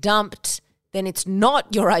just been dumped, then it's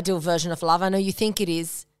not your ideal version of love. I know you think it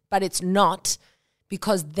is, but it's not,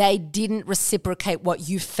 because they didn't reciprocate what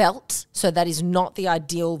you felt. So that is not the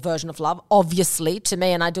ideal version of love. Obviously, to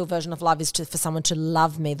me, an ideal version of love is for someone to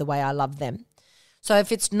love me the way I love them. So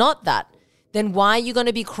if it's not that, then why are you going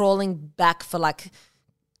to be crawling back for like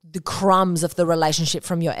the crumbs of the relationship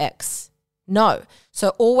from your ex? No. So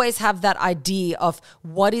always have that idea of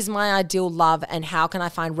what is my ideal love and how can I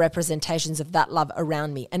find representations of that love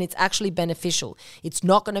around me? And it's actually beneficial. It's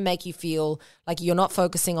not going to make you feel like you're not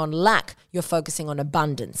focusing on lack. You're focusing on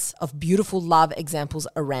abundance of beautiful love examples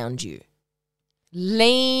around you.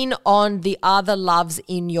 Lean on the other loves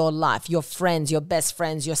in your life, your friends, your best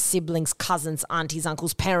friends, your siblings, cousins, aunties,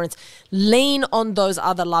 uncles, parents. Lean on those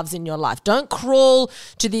other loves in your life. Don't crawl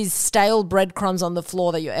to these stale breadcrumbs on the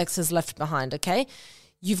floor that your ex has left behind, okay?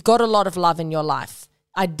 You've got a lot of love in your life.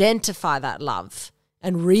 Identify that love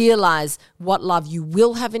and realize what love you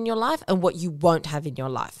will have in your life and what you won't have in your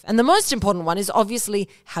life. And the most important one is obviously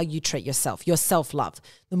how you treat yourself, your self-love.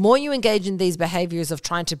 The more you engage in these behaviors of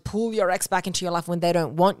trying to pull your ex back into your life when they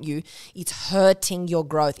don't want you, it's hurting your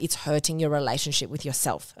growth. It's hurting your relationship with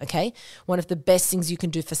yourself, okay? One of the best things you can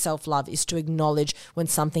do for self-love is to acknowledge when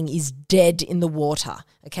something is dead in the water,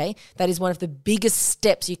 okay? That is one of the biggest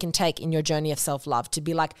steps you can take in your journey of self-love, to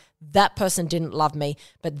be like, that person didn't love me,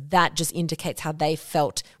 but that just indicates how they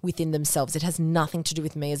felt within themselves. It has nothing to do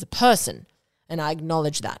with me as a person, and I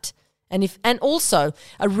acknowledge that. And also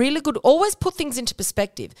a really good, always put things into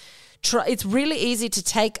perspective. It's really easy to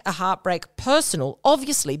take a heartbreak personal,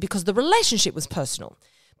 obviously, because the relationship was personal.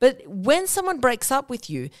 But when someone breaks up with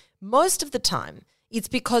you, most of the time, it's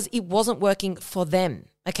because it wasn't working for them,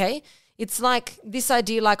 okay? It's like this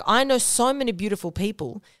idea, like I know so many beautiful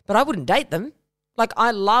people, but I wouldn't date them. Like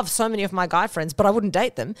I love so many of my guy friends, but I wouldn't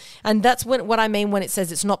date them. And that's what I mean when it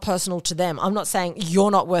says it's not personal to them. I'm not saying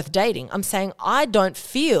you're not worth dating. I'm saying I don't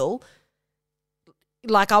feel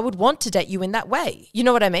like I would want to date you in that way. You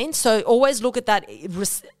know what I mean? So always look at that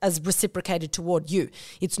as reciprocated toward you.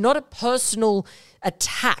 It's not a personal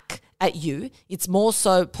attack at you. It's more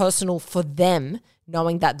so personal for them,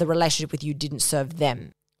 knowing that the relationship with you didn't serve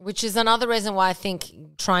them, which is another reason why I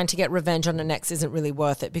think trying to get revenge on an ex isn't really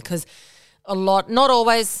worth it, because a lot, not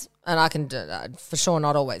always, and I can for sure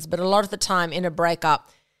not always, but a lot of the time in a breakup,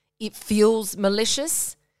 it feels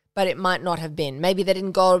malicious, but it might not have been. Maybe they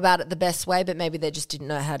didn't go about it the best way, but maybe they just didn't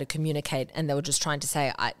know how to communicate, and they were just trying to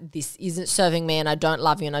say, this isn't serving me and I don't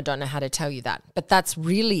love you and I don't know how to tell you that. But that's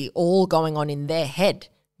really all going on in their head,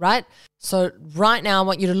 right? So right now I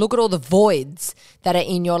want you to look at all the voids that are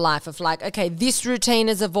in your life of like, okay, this routine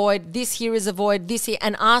is a void, this here is a void, this here,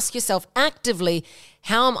 and ask yourself actively,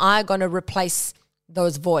 how am I going to replace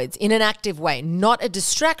those voids in an active way? Not a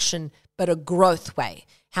distraction, but a growth way.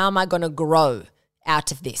 How am I going to grow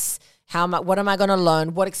out of this? What am I going to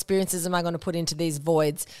learn? What experiences am I going to put into these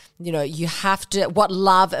voids? You have to, what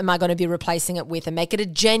love am I going to be replacing it with? And make it a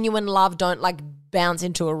genuine love. Don't like bounce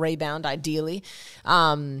into a rebound, ideally.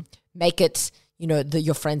 Make it,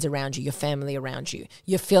 your friends around you, your family around you.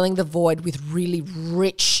 You're filling the void with really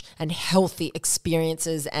rich and healthy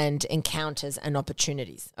experiences and encounters and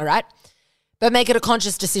opportunities, all right? But make it a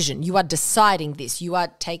conscious decision. You are deciding this. You are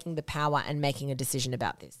taking the power and making a decision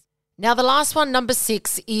about this. Now, the last one, number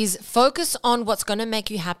 6, is focus on what's going to make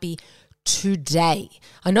you happy today.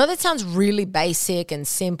 I know that sounds really basic and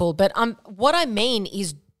simple, but what I mean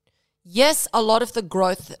is, yes, a lot of the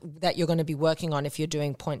growth that you're going to be working on if you're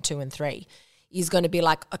doing point 2 and 3 is going to be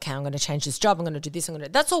like, okay, I'm going to change this job, I'm going to do this,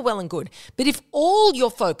 that's all well and good. But if all your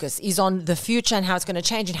focus is on the future and how it's going to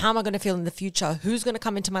change and how am I going to feel in the future, who's going to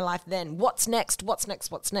come into my life then, what's next,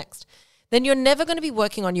 then you're never going to be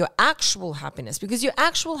working on your actual happiness, because your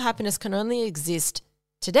actual happiness can only exist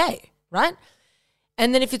today, right?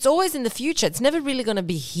 And then if it's always in the future, it's never really going to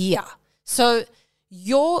be here. So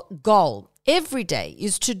your goal every day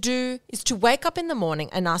is to wake up in the morning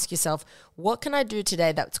and ask yourself, what can I do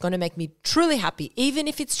today that's going to make me truly happy, even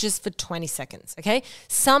if it's just for 20 seconds, okay?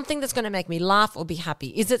 Something that's going to make me laugh or be happy.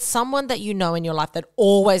 Is it someone that you know in your life that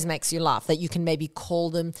always makes you laugh, that you can maybe call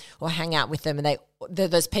them or hang out with them and they're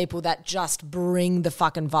those people that just bring the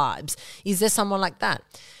fucking vibes? Is there someone like that?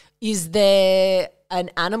 Is there an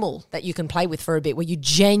animal that you can play with for a bit where you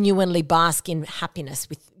genuinely bask in happiness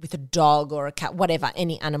with a dog or a cat, whatever,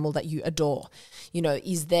 any animal that you adore? You know,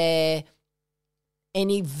 is there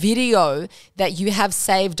any video that you have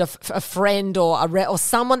saved of a friend or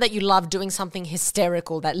someone that you love doing something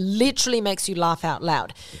hysterical that literally makes you laugh out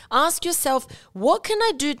loud? Ask yourself, what can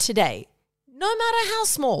I do today, no matter how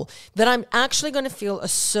small, that I'm actually going to feel a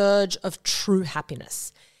surge of true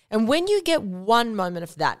happiness? And when you get one moment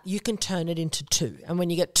of that, you can turn it into two. And when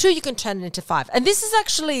you get two, you can turn it into five. And this is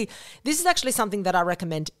actually something that I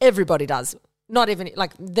recommend everybody does. Not even,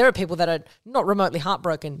 like, there are people that are not remotely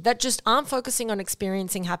heartbroken that just aren't focusing on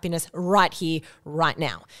experiencing happiness right here, right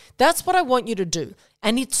now. That's what I want you to do.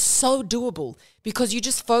 And it's so doable because you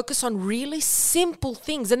just focus on really simple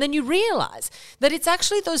things. And then you realize that it's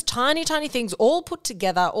actually those tiny, tiny things all put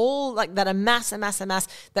together, all like that amass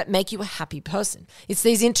that make you a happy person. It's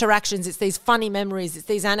these interactions, it's these funny memories, it's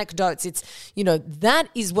these anecdotes. It's, you know, that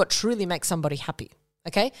is what truly makes somebody happy.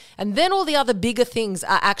 Okay? And then all the other bigger things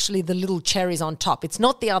are actually the little cherries on top. It's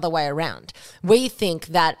not the other way around. We think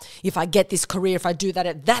that if I get this career, if I do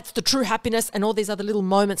that, that's the true happiness, and all these other little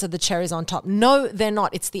moments are the cherries on top. No, they're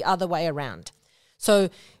not. It's the other way around. So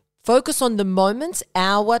focus on the moments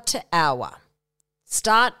hour to hour.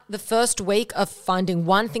 Start the first week of finding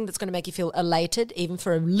one thing that's going to make you feel elated, even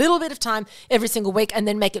for a little bit of time every single week, and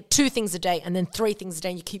then make it 2 things a day and then 3 things a day,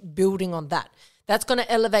 and you keep building on that. That's going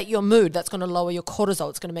to elevate your mood. That's going to lower your cortisol.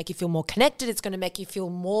 It's going to make you feel more connected. It's going to make you feel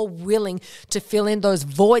more willing to fill in those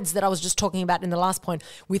voids that I was just talking about in the last point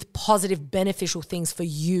with positive, beneficial things for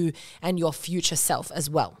you and your future self as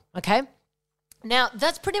well, okay? Now,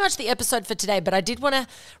 that's pretty much the episode for today, but I did want to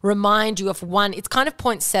remind you of one. It's kind of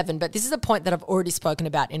point 7, but this is a point that I've already spoken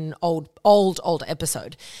about in an old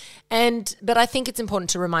episode. But I think it's important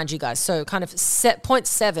to remind you guys. So kind of point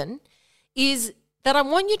 7 is that I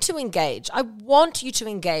want you to engage. I want you to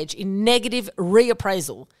engage in negative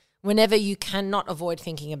reappraisal whenever you cannot avoid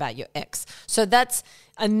thinking about your ex. So that's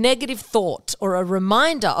a negative thought or a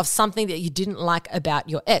reminder of something that you didn't like about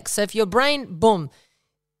your ex. So if your brain, boom,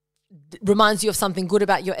 reminds you of something good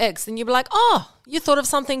about your ex, then you'll be like, oh, you thought of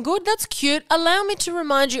something good? That's cute. Allow me to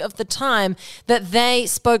remind you of the time that they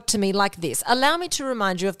spoke to me like this. Allow me to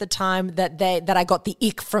remind you of the time that I got the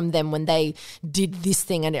ick from them when they did this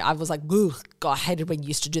thing and I was like, ugh, God, I hated when you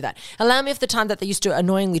used to do that. Allow me of the time that they used to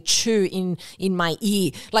annoyingly chew in my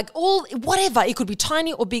ear. Like whatever. It could be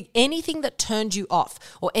tiny or big. Anything that turned you off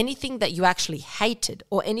or anything that you actually hated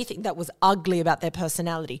or anything that was ugly about their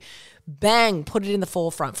personality. Bang, put it in the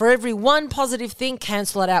forefront. For every one positive thing,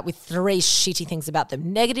 cancel it out with 3 shitty things about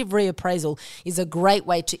them. Negative reappraisal is a great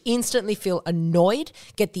way to instantly feel annoyed,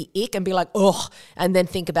 get the ick and be like, ugh, and then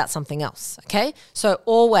think about something else, okay? So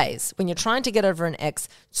always, when you're trying to get over an ex,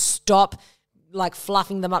 stop like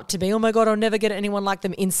fluffing them up to be, oh my God, I'll never get anyone like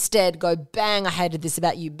them. Instead, go, bang, I hated this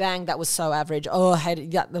about you. Bang, that was so average. Oh, I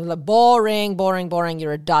hated that. Boring,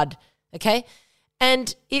 you're a dud, okay?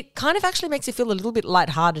 And it kind of actually makes you feel a little bit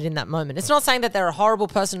lighthearted in that moment. It's not saying that they're a horrible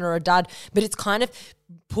person or a dud, but it's kind of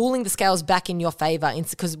pulling the scales back in your favor.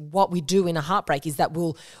 Because what we do in a heartbreak is that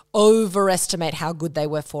we'll overestimate how good they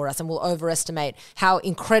were for us and we'll overestimate how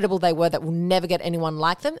incredible they were, that we'll never get anyone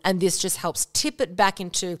like them. And this just helps tip it back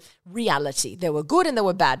into reality. There were good and there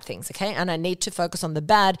were bad things, okay? And I need to focus on the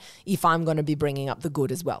bad if I'm going to be bringing up the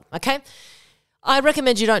good as well, okay? I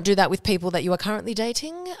recommend you don't do that with people that you are currently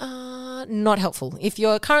dating. Not helpful. If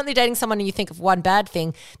you're currently dating someone and you think of one bad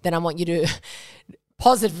thing, then I want you to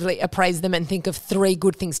positively appraise them and think of 3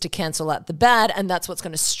 good things to cancel out the bad, and that's what's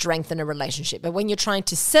going to strengthen a relationship. But when you're trying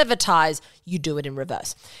to sever ties, you do it in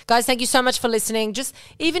reverse. Guys, thank you so much for listening. Just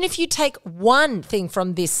even if you take one thing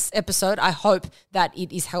from this episode, I hope that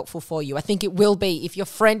it is helpful for you. I think it will be. If your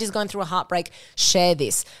friend is going through a heartbreak, share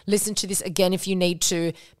this. Listen to this again if you need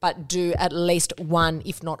to, but do at least one,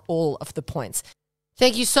 if not all, of the points.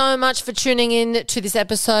 Thank you so much for tuning in to this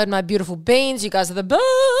episode, my beautiful beans. You guys are the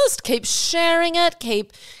best. Keep sharing it.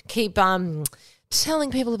 Keep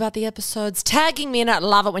telling people about the episodes, tagging me in it. I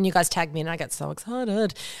love it when you guys tag me and I get so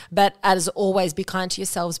excited. But as always, be kind to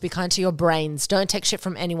yourselves, be kind to your brains. Don't take shit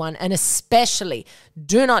from anyone, and especially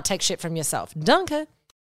do not take shit from yourself. Danke.